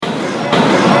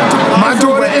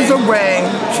way.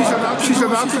 She's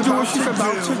about to do what she's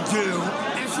about to do.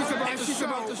 And she's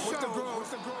about to show what the girl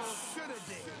should have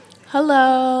did.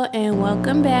 Hello, and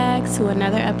welcome back to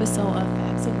another episode of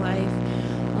Facts of Life.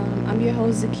 I'm your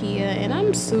host, Zakia, and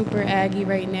I'm super aggy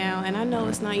right now. And I know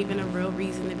it's not even a real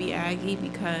reason to be aggy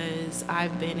because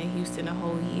I've been in Houston a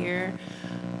whole year.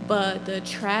 But the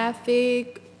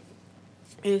traffic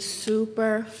is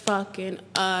super fucking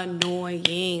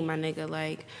annoying, my nigga.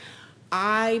 Like,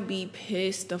 I be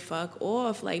pissed the fuck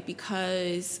off, like,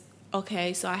 because,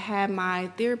 okay, so I had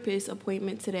my therapist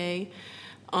appointment today.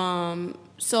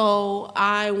 So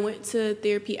I went to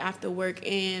therapy after work,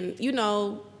 and,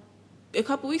 a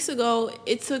couple weeks ago,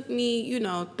 it took me,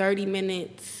 30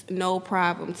 minutes, no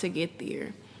problem, to get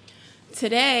there.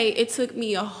 Today, it took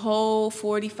me a whole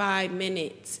 45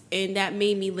 minutes, and that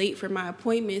made me late for my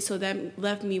appointment, so that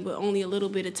left me with only a little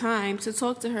bit of time to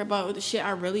talk to her about the shit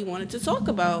I really wanted to talk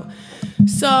about.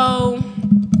 So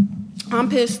I'm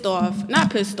pissed off. Not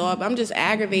pissed off, I'm just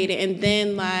aggravated. And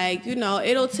then,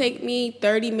 it'll take me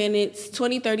 30 minutes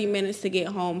to get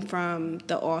home from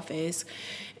the office.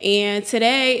 And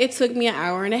today, it took me an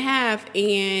hour and a half.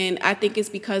 And I think it's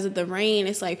because of the rain.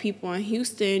 It's like people in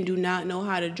Houston do not know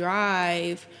how to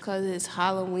drive because it's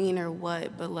Halloween or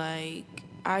what. But,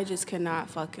 I just cannot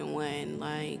fucking win.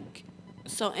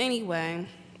 So anyway,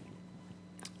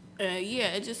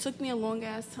 it just took me a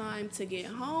long-ass time to get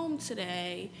home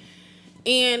today.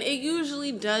 And it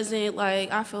usually doesn't,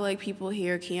 I feel like people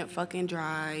here can't fucking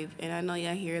drive. And I know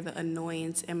y'all hear the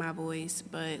annoyance in my voice,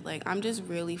 but, I'm just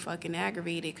really fucking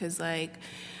aggravated because, I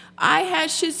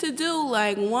had shit to do.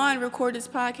 One, record this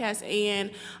podcast, and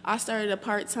I started a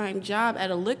part-time job at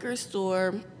a liquor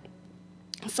store.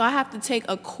 So I have to take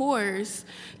a course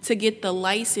to get the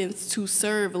license to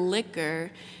serve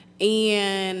liquor.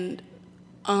 And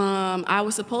I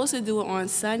was supposed to do it on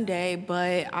Sunday,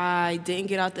 but I didn't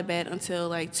get out the bed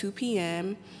until 2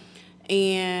 p.m.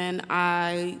 And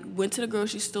I went to the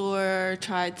grocery store,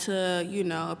 tried to,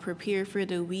 prepare for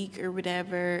the week or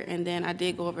whatever. And then I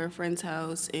did go over a friend's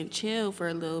house and chill for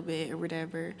a little bit or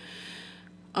whatever.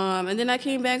 And then I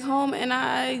came back home and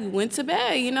I went to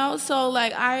bed, So,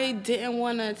 I didn't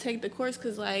want to take the course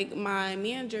because, my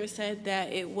manager said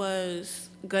that it was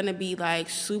going to be,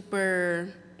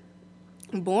 super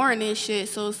boring and shit.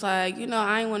 So it's I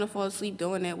ain't want to fall asleep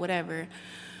doing it, whatever.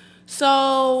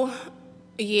 So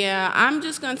yeah, I'm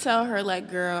just gonna tell her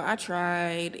girl, I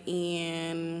tried,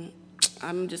 and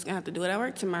I'm just gonna have to do it at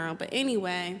work tomorrow. But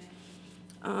anyway,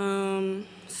 so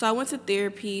I went to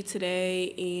therapy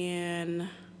today, and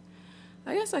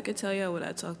I guess I could tell you what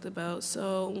I talked about.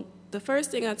 So the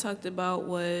first thing I talked about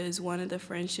was one of the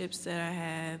friendships that I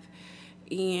have,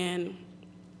 and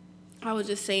I was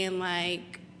just saying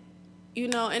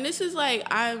and this is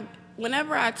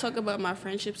whenever I talk about my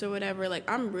friendships or whatever,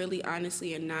 I'm really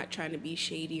honestly and not trying to be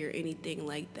shady or anything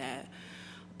like that.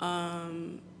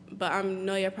 But I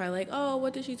know you're probably oh,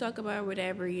 what did she talk about or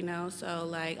whatever,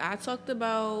 So I talked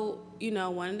about,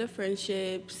 one of the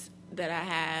friendships that I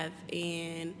have,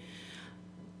 and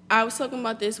I was talking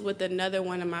about this with another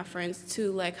one of my friends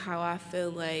too, how I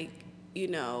feel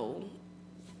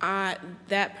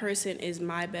that person is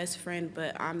my best friend,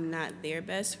 but I'm not their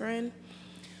best friend.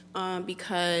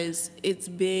 Because it's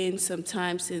been some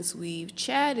time since we've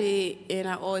chatted, and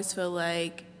I always feel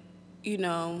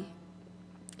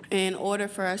in order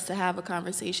for us to have a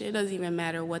conversation, it doesn't even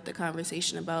matter what the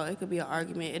conversation about. It could be an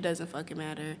argument. It doesn't fucking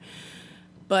matter.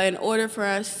 But in order for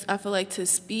us, I feel to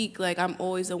speak, I'm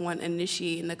always the one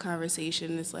initiating the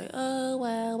conversation. It's oh,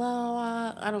 well, blah,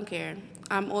 blah. I don't care.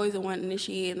 I'm always the one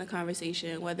initiating the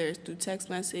conversation, whether it's through text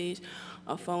message,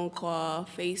 a phone call,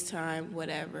 FaceTime,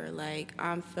 whatever.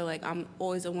 I feel I'm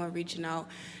always the one reaching out,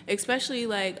 especially,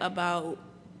 about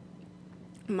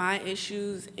my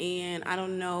issues. And I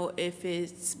don't know if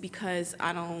it's because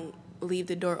I don't leave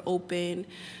the door open,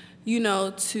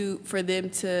 for them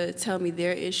to tell me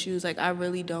their issues. I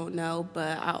really don't know,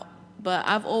 but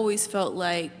I've always felt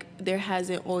there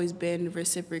hasn't always been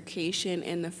reciprocation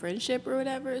in the friendship or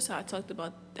whatever. So I talked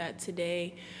about that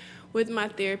today with my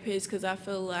therapist because I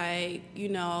feel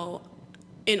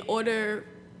in order,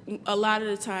 a lot of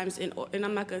the times, and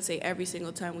I'm not going to say every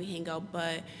single time we hang out,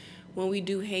 but when we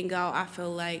do hang out, I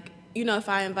feel if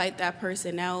I invite that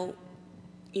person out,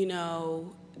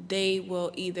 they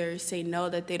will either say no,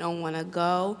 that they don't want to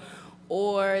go,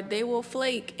 or they will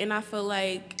flake. And I feel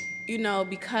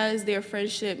because their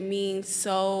friendship means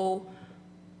so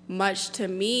much to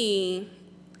me,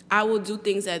 I will do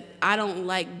things that I don't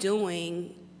like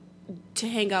doing to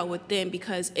hang out with them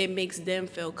because it makes them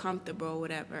feel comfortable or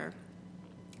whatever.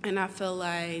 And I feel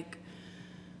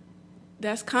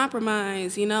that's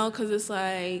compromise, you know, because it's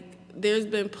like there's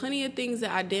been plenty of things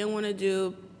that I didn't want to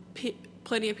do,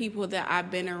 plenty of people that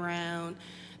I've been around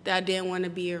that I didn't want to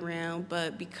be around,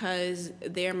 but because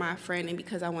they're my friend and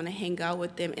because I want to hang out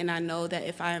with them, and I know that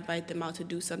if I invite them out to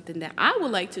do something that I would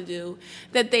like to do,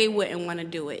 that they wouldn't want to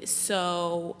do it.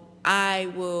 So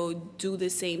I will do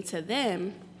the same to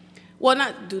them. Well,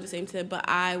 not do the same to them, but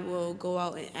I will go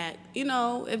out and act. You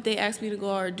know, if they ask me to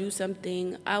go out or do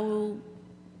something, I will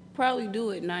probably do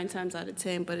it 9 times out of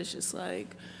 10, but it's just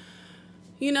like,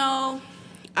 you know,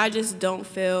 I just don't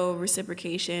feel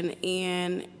reciprocation.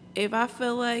 And if I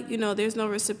feel like, you know, there's no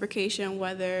reciprocation,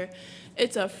 whether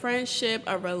it's a friendship,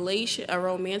 a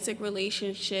romantic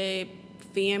relationship,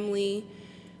 family,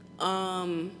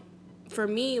 for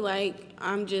me, like,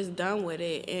 I'm just done with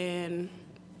it. And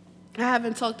I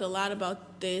haven't talked a lot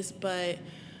about this, but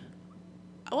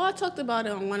I talked about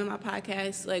it on one of my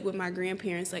podcasts, like with my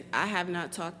grandparents. Like, I have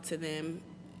not talked to them,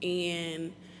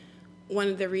 and one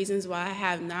of the reasons why I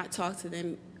have not talked to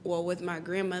them, well, with my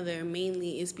grandmother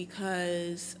mainly, is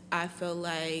because I feel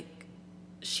like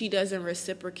she doesn't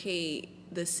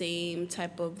reciprocate the same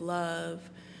type of love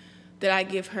that I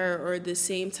give her, or the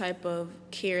same type of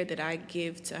care that I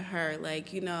give to her.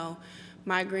 Like, you know,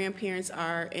 my grandparents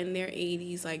are in their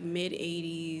 80s, like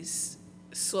mid-80s,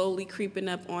 slowly creeping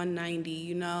up on 90,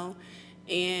 you know?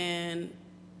 And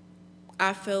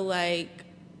I feel like,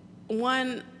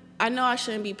 one, I know I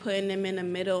shouldn't be putting them in the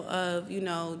middle of, you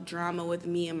know, drama with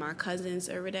me and my cousins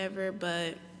or whatever,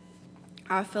 but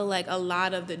I feel like a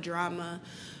lot of the drama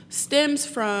stems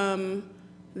from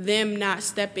them not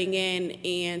stepping in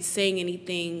and saying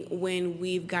anything when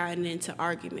we've gotten into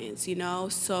arguments, you know?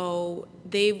 So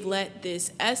they've let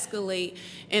this escalate.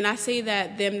 And I say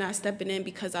that them not stepping in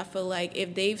because I feel like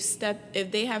if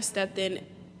they have stepped in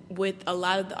with a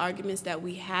lot of the arguments that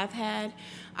we have had,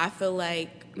 I feel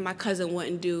like my cousin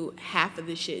wouldn't do half of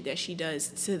the shit that she does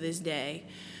to this day.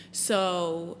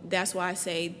 So that's why I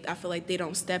say I feel like they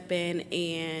don't step in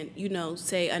and, you know,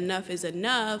 say enough is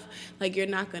enough, like, you're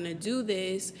not going to do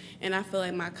this. And I feel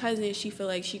like my cousin, she feel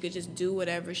like she could just do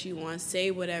whatever she wants,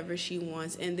 say whatever she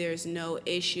wants, and there's no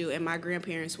issue, and my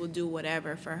grandparents will do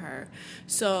whatever for her.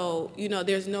 So, you know,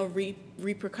 there's no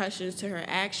repercussions to her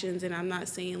actions, and I'm not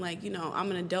saying, like, you know,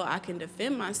 I'm an adult, I can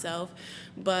defend myself,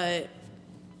 but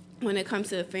when it comes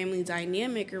to the family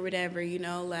dynamic or whatever, you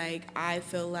know, like, I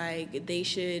feel like they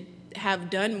should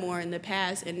have done more in the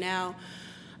past. And now,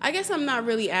 I guess I'm not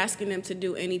really asking them to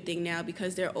do anything now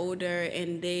because they're older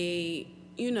and they,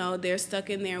 you know, they're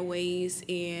stuck in their ways.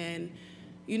 And,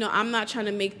 you know, I'm not trying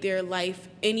to make their life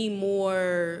any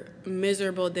more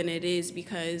miserable than it is,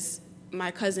 because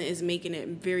my cousin is making it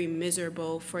very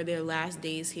miserable for their last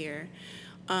days here.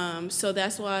 So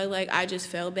that's why, like, I just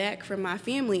fell back from my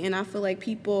family, and I feel like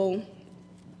people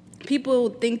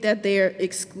think that they're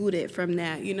excluded from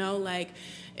that, you know? Like,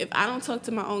 if I don't talk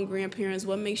to my own grandparents,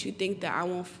 what makes you think that I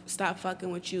won't stop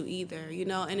fucking with you either, you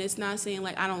know? And it's not saying,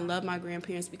 like, I don't love my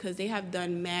grandparents, because they have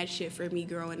done mad shit for me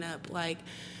growing up. Like,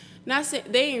 not saying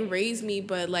they ain't raised me,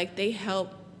 but, like, they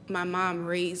helped my mom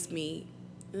raise me.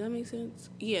 Does that make sense?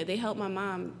 Yeah, they helped my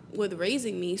mom with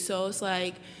raising me, so it's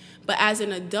like... But as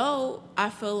an adult,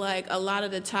 I feel like a lot of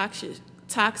the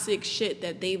toxic shit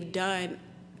that they've done,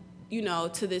 you know,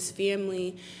 to this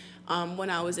family when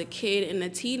I was a kid and a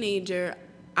teenager,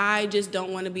 I just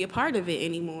don't want to be a part of it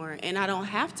anymore. And I don't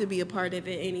have to be a part of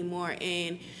it anymore.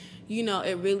 And, you know,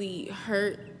 it really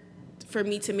hurt for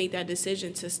me to make that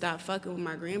decision to stop fucking with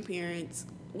my grandparents.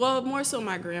 Well, more so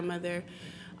my grandmother.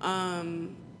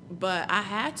 But I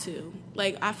had to.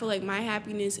 Like, I feel like my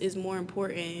happiness is more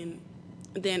important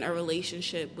than a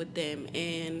relationship with them.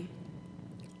 And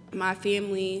my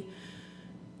family,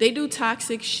 they do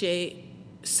toxic shit.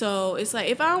 So it's like,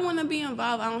 if I don't want to be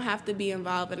involved, I don't have to be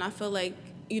involved. And I feel like,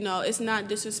 you know, it's not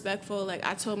disrespectful. Like,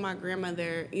 I told my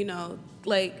grandmother, you know,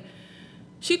 like,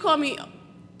 she called me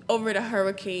over the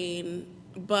hurricane,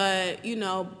 but, you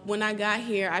know, when I got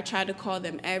here, I tried to call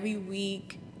them every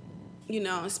week, you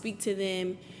know, speak to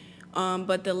them.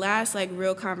 But the last, like,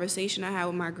 real conversation I had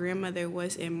with my grandmother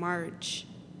was in March.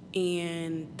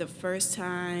 And the first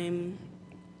time,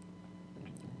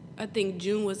 I think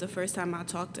June was the first time I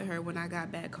talked to her when I got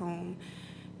back home.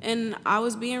 And I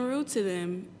was being rude to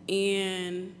them.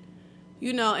 And,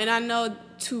 you know, and I know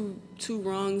two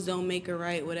wrongs don't make a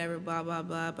right, whatever, blah, blah,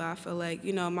 blah. But I feel like,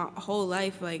 you know, my whole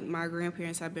life, like, my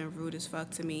grandparents have been rude as fuck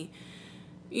to me.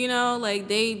 You know, like,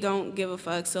 they don't give a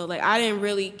fuck. So, like, I didn't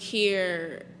really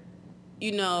care,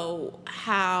 you know,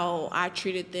 how I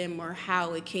treated them or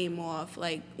how it came off,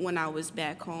 like, when I was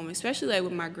back home, especially, like,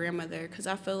 with my grandmother, because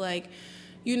I feel like,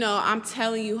 you know, I'm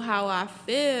telling you how I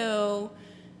feel,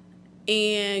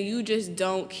 and you just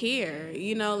don't care,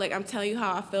 you know? Like, I'm telling you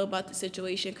how I feel about the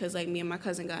situation because, like, me and my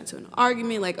cousin got into an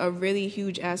argument, like, a really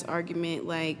huge-ass argument.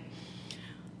 Like,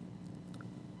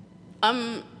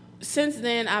 since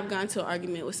then, I've gone to an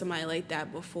argument with somebody like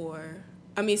that before.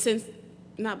 I mean,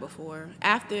 not before,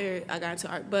 after I got into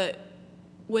argument, but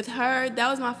with her, that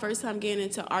was my first time getting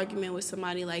into an argument with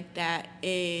somebody like that,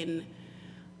 and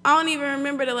I don't even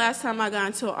remember the last time I got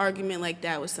into an argument like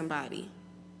that with somebody.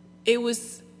 It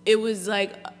was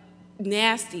like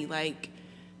nasty, like,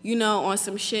 you know, on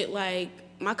some shit like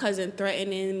my cousin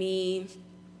threatening me,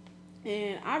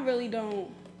 and I really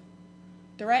don't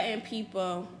threaten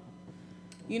people,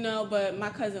 you know, but my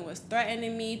cousin was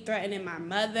threatening me, threatening my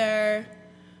mother,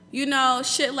 you know,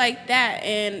 shit like that.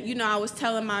 And, you know, I was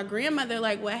telling my grandmother,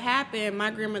 like, what happened. My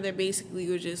grandmother basically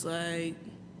was just like,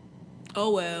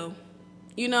 oh, well,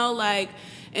 you know, like,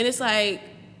 and it's like,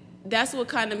 that's what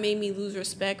kind of made me lose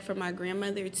respect for my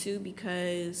grandmother, too,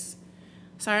 because,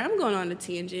 sorry, I'm going on a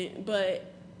tangent,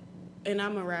 but, and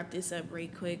I'm going to wrap this up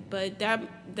right quick, but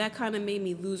that kind of made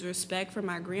me lose respect for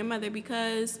my grandmother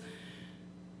because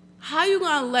how you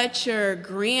going to let your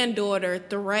granddaughter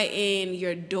threaten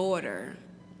your daughter?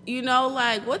 You know,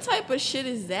 like, what type of shit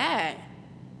is that?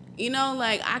 You know,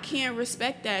 like, I can't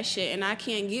respect that shit, and I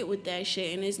can't get with that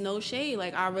shit, and it's no shade.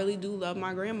 Like, I really do love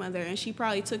my grandmother, and she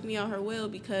probably took me out her will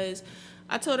because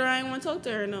I told her I didn't want to talk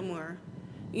to her no more.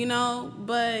 You know,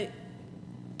 but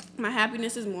my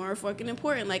happiness is more fucking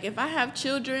important. Like, if I have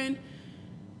children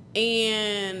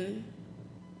and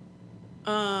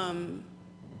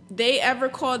they ever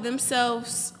call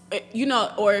themselves, you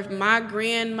know, or if my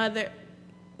grandmother,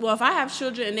 well, if I have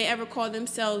children and they ever call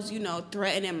themselves, you know,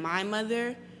 threatening my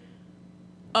mother,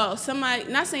 oh, somebody,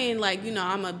 not saying like, you know,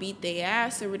 I'm gonna beat their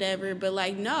ass or whatever, but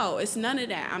like, no, it's none of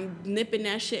that. I'm nipping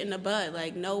that shit in the bud.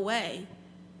 Like, no way.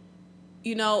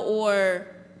 You know, or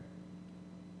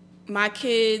my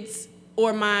kids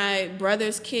or my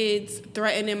brother's kids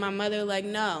threatening my mother, like,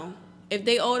 no. If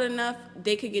they old enough,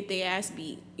 they could get their ass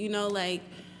beat, you know, like,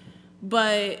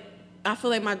 but I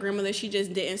feel like my grandmother, she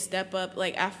just didn't step up,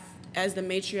 like, as the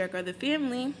matriarch of the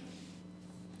family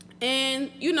and,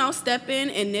 you know, step in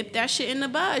and nip that shit in the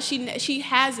bud. She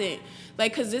hasn't,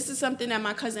 like, because this is something that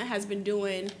my cousin has been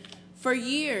doing for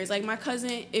years. Like, my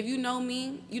cousin, if you know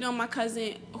me, you know my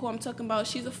cousin who I'm talking about,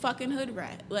 she's a fucking hood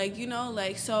rat. Like, you know,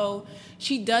 like, so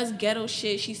she does ghetto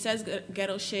shit. She says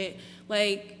ghetto shit.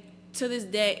 Like, to this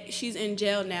day, she's in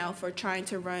jail now for trying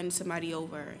to run somebody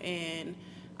over. And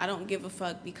I don't give a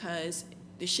fuck because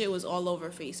the shit was all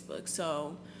over Facebook.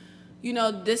 So, you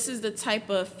know, this is the type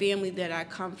of family that I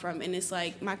come from. And it's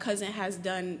like my cousin has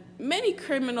done many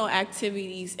criminal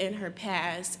activities in her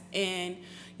past. And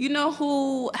you know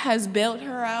who has bailed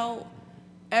her out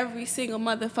every single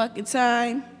motherfucking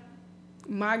time?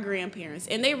 My grandparents.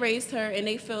 And they raised her and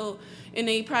they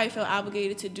probably feel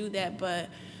obligated to do that. But,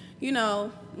 you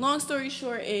know, long story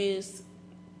short is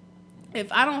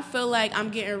if I don't feel like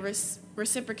I'm getting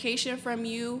reciprocation from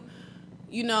you,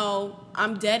 you know,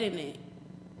 I'm dead in it.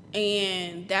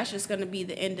 And that's just going to be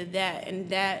the end of that. And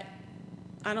that,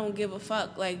 I don't give a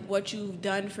fuck. Like, what you've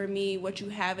done for me, what you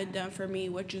haven't done for me,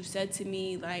 what you said to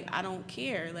me, like, I don't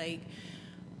care. Like,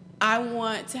 I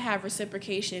want to have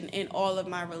reciprocation in all of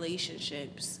my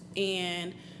relationships.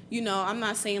 And, you know, I'm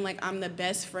not saying, like, I'm the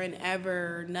best friend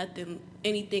ever,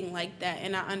 anything like that.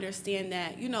 And I understand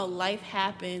that, you know, life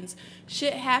happens.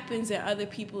 Shit happens in other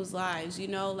people's lives, you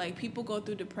know. Like, people go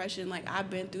through depression. Like, I've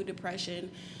been through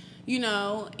depression. You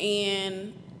know,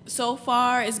 and so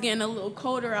far it's getting a little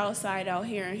colder outside out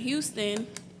here in Houston.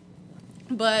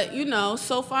 But, you know,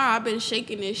 so far I've been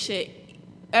shaking this shit.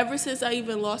 Ever since I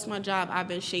even lost my job, I've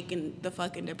been shaking the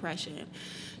fucking depression.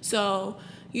 So,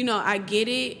 you know, I get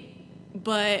it.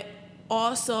 But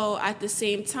also at the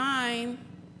same time,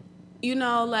 you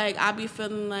know, like, I be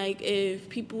feeling like if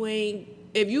the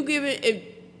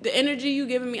energy you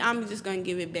giving me, I'm just going to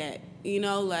give it back. You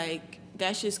know, like,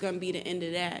 that's just going to be the end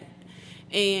of that.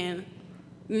 And,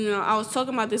 you know, I was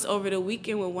talking about this over the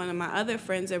weekend with one of my other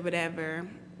friends or whatever.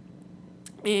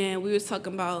 And we was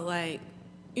talking about, like,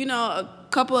 you know, a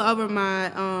couple of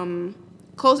my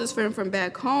closest friends from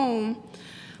back home,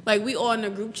 like, we all in a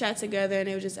group chat together, and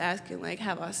they were just asking, like,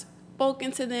 have I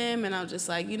spoken to them? And I was just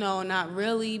like, you know, not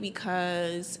really,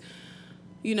 because,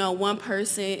 you know, one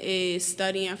person is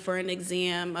studying for an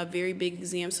exam, a very big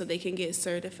exam, so they can get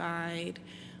certified.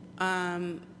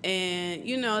 And,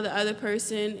 you know, the other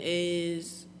person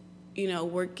is, you know,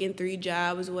 working 3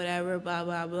 jobs, whatever, blah,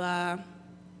 blah, blah.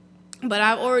 But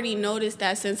I've already noticed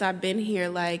that since I've been here,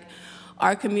 like,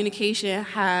 our communication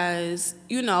has,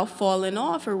 you know, fallen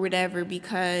off or whatever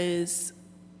because,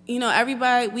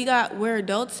 everybody, we're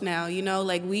adults now,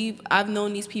 like I've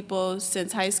known these people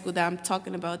since high school that I'm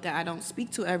talking about that I don't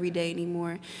speak to every day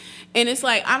anymore. And it's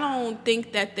like, I don't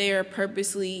think that they're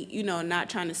purposely, not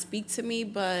trying to speak to me,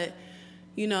 but,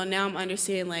 now I'm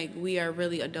understanding, like, we are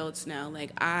really adults now.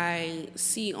 Like, I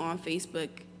see on Facebook,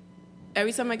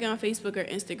 every time I get on Facebook or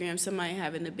Instagram, somebody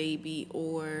having a baby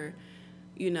or,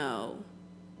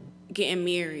 getting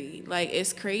married. Like,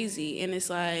 it's crazy. And it's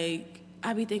like,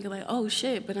 I be thinking like, oh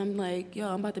shit, but I'm like, yo,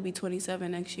 I'm about to be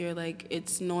 27 next year. Like,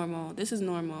 it's normal. This is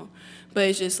normal. But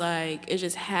it's just like, it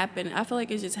just happened. I feel like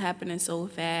it's just happening so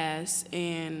fast.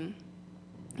 And,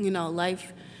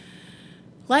 life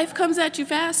comes at you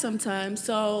fast sometimes.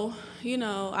 So,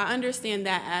 I understand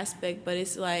that aspect, but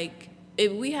it's like,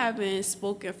 if we haven't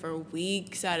spoken for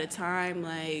weeks at a time,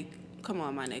 like, come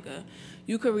on, my nigga.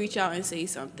 You could reach out and say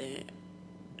something.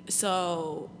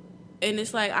 So, and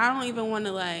it's like, I don't even want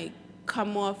to, like,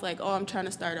 come off like, oh, I'm trying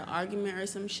to start an argument or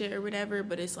some shit or whatever,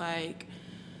 but it's like,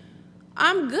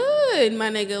 I'm good, my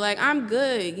nigga. Like, I'm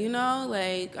good,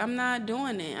 Like, I'm not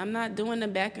doing it. I'm not doing the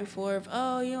back and forth,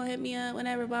 oh, you don't hit me up,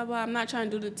 whatever, blah, blah. I'm not trying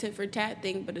to do the tit for tat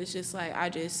thing, but it's just like, I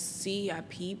just see, I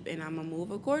peep, and I'm going to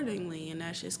move accordingly, and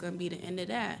that's just going to be the end of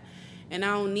that. And I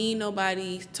don't need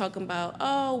nobody talking about,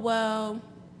 oh, well,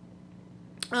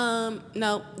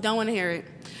 no, don't want to hear it.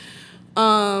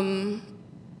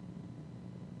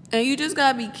 And you just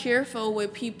gotta be careful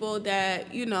with people that,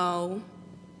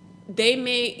 they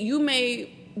may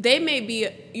be,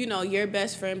 your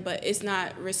best friend, but it's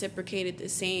not reciprocated the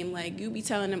same. Like, you be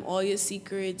telling them all your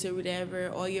secrets or whatever,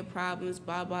 all your problems,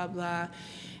 blah, blah, blah.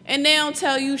 And they don't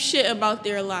tell you shit about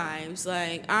their lives.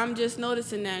 Like, I'm just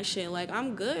noticing that shit. Like,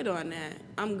 I'm good on that.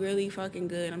 I'm really fucking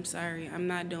good. I'm sorry. I'm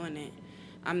not doing it.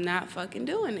 I'm not fucking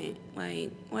doing it.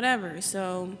 Like, whatever.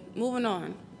 So, moving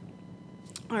on.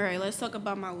 All right, let's talk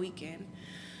about my weekend.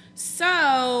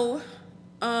 So,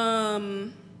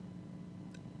 Friday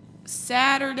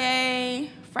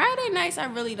nights, I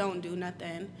really don't do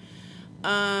nothing.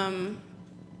 I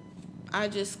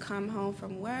just come home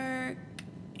from work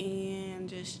and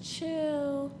just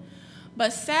chill.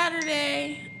 But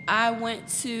Saturday, I went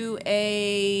to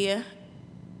a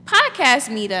podcast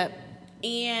meetup,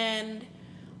 and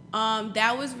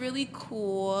that was really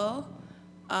cool.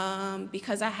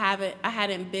 Because I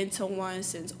hadn't been to one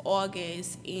since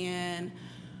August, and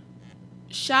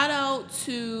shout out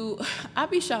to, I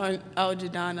be shouting out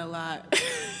Jadon a lot.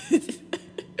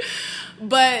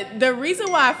 But the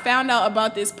reason why I found out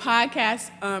about this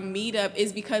podcast meetup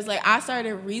is because, like, I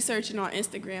started researching on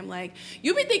Instagram. Like,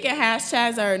 you be thinking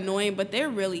hashtags are annoying, but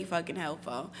they're really fucking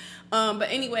helpful.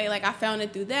 But anyway, like, I found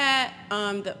it through that,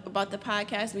 about the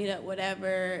podcast meetup,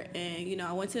 whatever. And,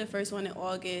 I went to the first one in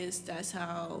August. That's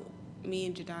how me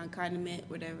and Jadon kind of met,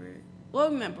 whatever. Well,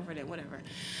 we met before then, whatever.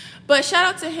 But shout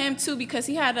out to him, too, because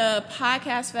he had a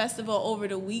podcast festival over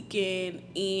the weekend,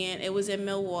 and it was in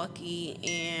Milwaukee,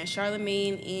 and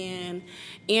Charlemagne and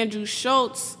Andrew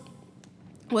Schultz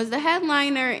was the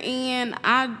headliner, and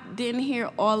I didn't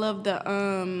hear all of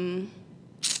the,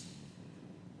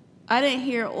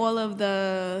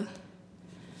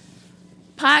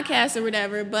 podcast or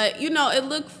whatever, but it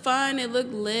looked fun, it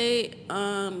looked lit.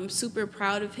 I'm super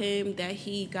proud of him that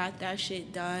he got that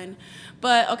shit done.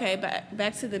 But okay,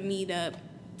 back to the meetup.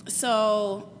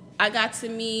 So I got to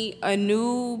meet a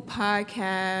new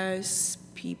podcast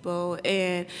people,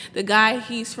 and the guy,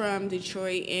 he's from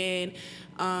Detroit, and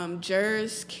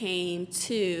Jers came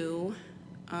too.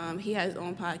 He has his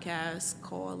own podcast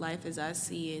called Life as I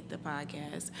See It, the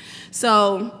podcast.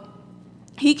 So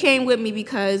he came with me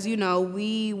because,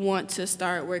 we want to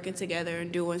start working together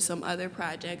and doing some other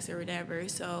projects or whatever.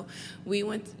 So we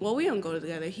don't go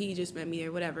together. He just met me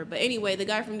there, whatever. But anyway, the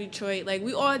guy from Detroit, like,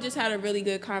 we all just had a really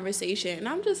good conversation. And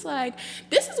I'm just like,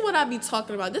 this is what I be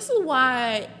talking about. This is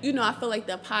why, I feel like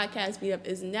the podcast meetup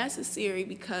is necessary,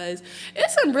 because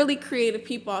it's some really creative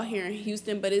people out here in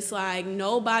Houston, but it's like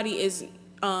nobody is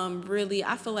really,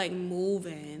 I feel like,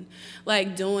 moving,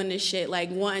 like, doing this shit,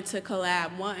 like, wanting to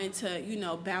collab, wanting to,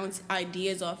 bounce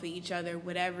ideas off of each other,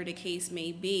 whatever the case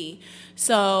may be.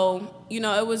 So,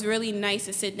 it was really nice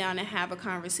to sit down and have a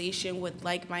conversation with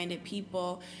like-minded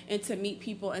people, and to meet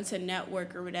people and to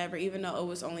network or whatever, even though it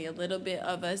was only a little bit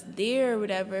of us there or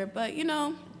whatever. But, it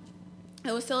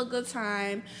was still a good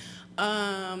time.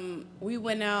 We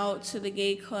went out to the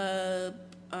gay club,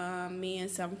 me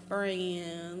and some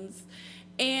friends.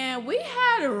 And we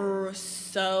had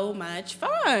so much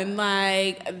fun.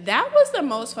 Like, that was the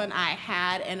most fun I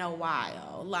had in a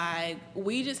while. Like,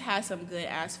 we just had some good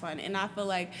ass fun. And I feel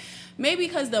like maybe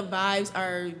because the vibes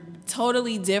are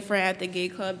totally different at the gay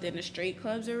club than the straight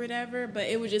clubs or whatever, but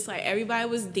it was just like everybody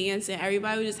was dancing,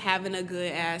 everybody was just having a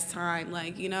good ass time,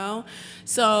 like, you know?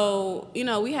 So, you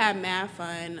know, we had mad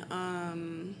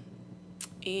fun.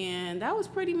 And that was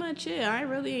pretty much it. I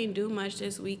really ain't do much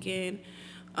this weekend.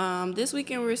 This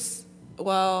weekend we're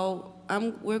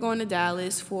going to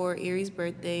Dallas for Erie's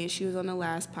birthday, and she was on the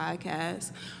last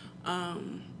podcast.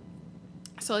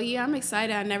 So yeah, I'm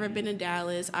excited. I've never been to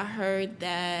Dallas. I heard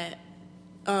that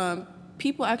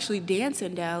people actually dance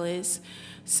in Dallas,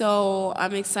 so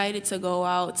I'm excited to go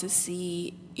out to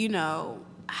see, you know,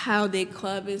 how they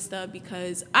club and stuff,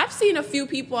 because I've seen a few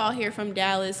people out here from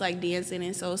Dallas like dancing,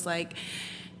 and so it's like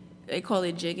they call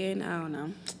it jigging, I don't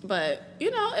know, but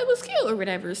you know, it was cute or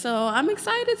whatever. So I'm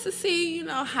excited to see, you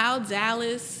know, how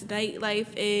Dallas nightlife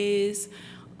is.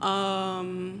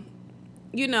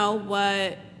 You know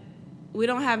what, we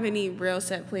don't have any real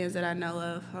set plans that I know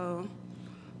of, so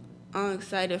I'm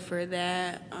excited for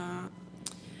that.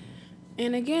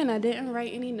 And again, I didn't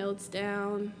write any notes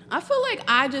down. I feel like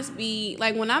I just be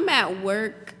like, when I'm at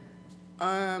work,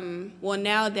 well,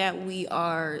 now that we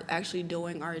are actually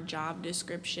doing our job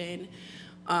description,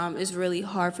 it's really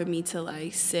hard for me to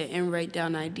like sit and write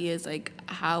down ideas like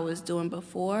how I was doing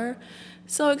before.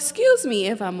 So excuse me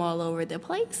if I'm all over the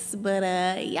place, but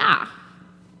yeah,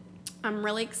 I'm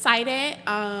really excited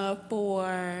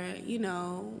for, you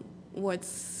know,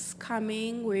 what's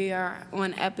coming. We are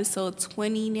on episode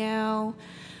 20 now.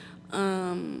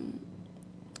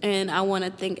 And I want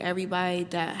to thank everybody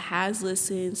that has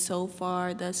listened so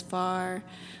far, thus far.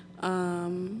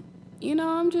 You know,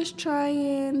 I'm just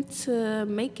trying to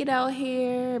make it out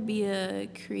here, be a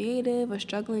creative, a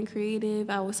struggling creative.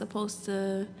 I was supposed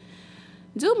to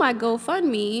do my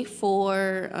GoFundMe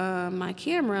for my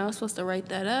camera. I was supposed to write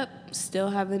that up. Still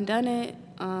haven't done it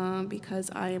because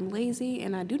I am lazy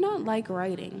and I do not like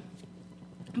writing.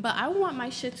 But I want my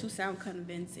shit to sound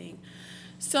convincing.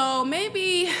 So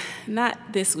maybe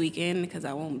not this weekend because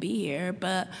I won't be here,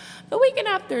 but the weekend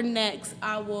after next,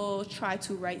 I will try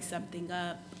to write something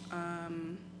up.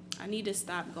 I need to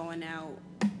stop going out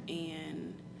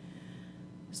and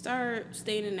start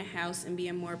staying in the house and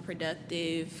being more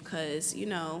productive because, you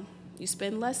know, you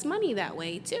spend less money that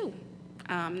way too,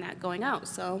 not going out.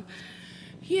 So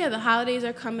yeah, the holidays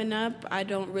are coming up. I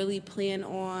don't really plan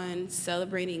on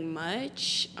celebrating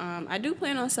much. I do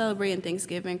plan on celebrating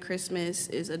Thanksgiving. Christmas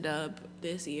is a dub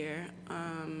this year.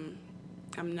 I'm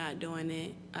not doing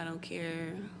it. I don't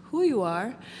care who you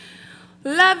are.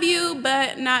 Love you,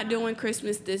 but not doing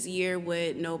Christmas this year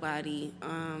with nobody.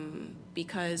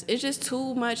 Because it's just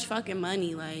too much fucking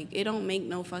money. Like, it don't make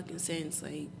no fucking sense.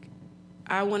 Like,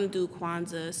 I want to do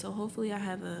Kwanzaa, so hopefully I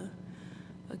have a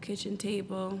kitchen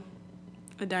table,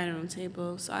 a dining room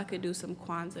table, so I could do some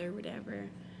Kwanzaa or whatever.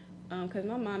 Because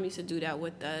my mom used to do that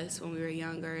with us when we were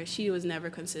younger. She was never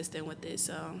consistent with it,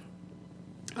 so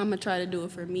I'm going to try to do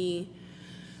it for me.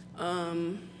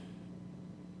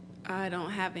 I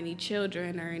don't have any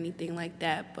children or anything like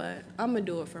that, but I'm going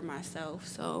to do it for myself.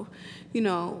 So, you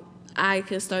know, I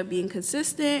can start being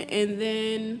consistent, and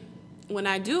then when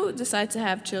I do decide to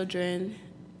have children,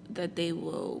 that they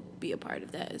will be a part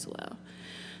of that as well.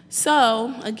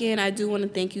 So, again, I do want to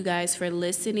thank you guys for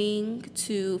listening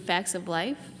to Facts of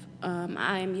Life.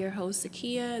 I am your host,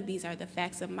 Zakia. These are the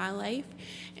facts of my life.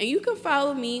 And you can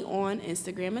follow me on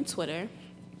Instagram and Twitter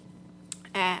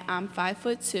at I'm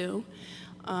 5'2".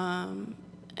 And,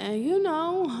 you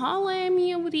know, holla at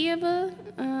me or whatever.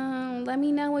 Let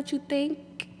me know what you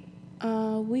think.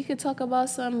 We could talk about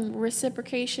some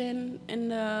reciprocation in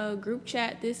the group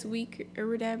chat this week or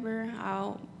whatever.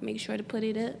 I'll make sure to put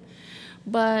it up.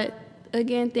 But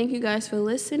again, thank you guys for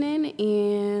listening,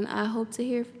 and I hope to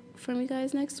hear from you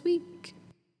guys next week.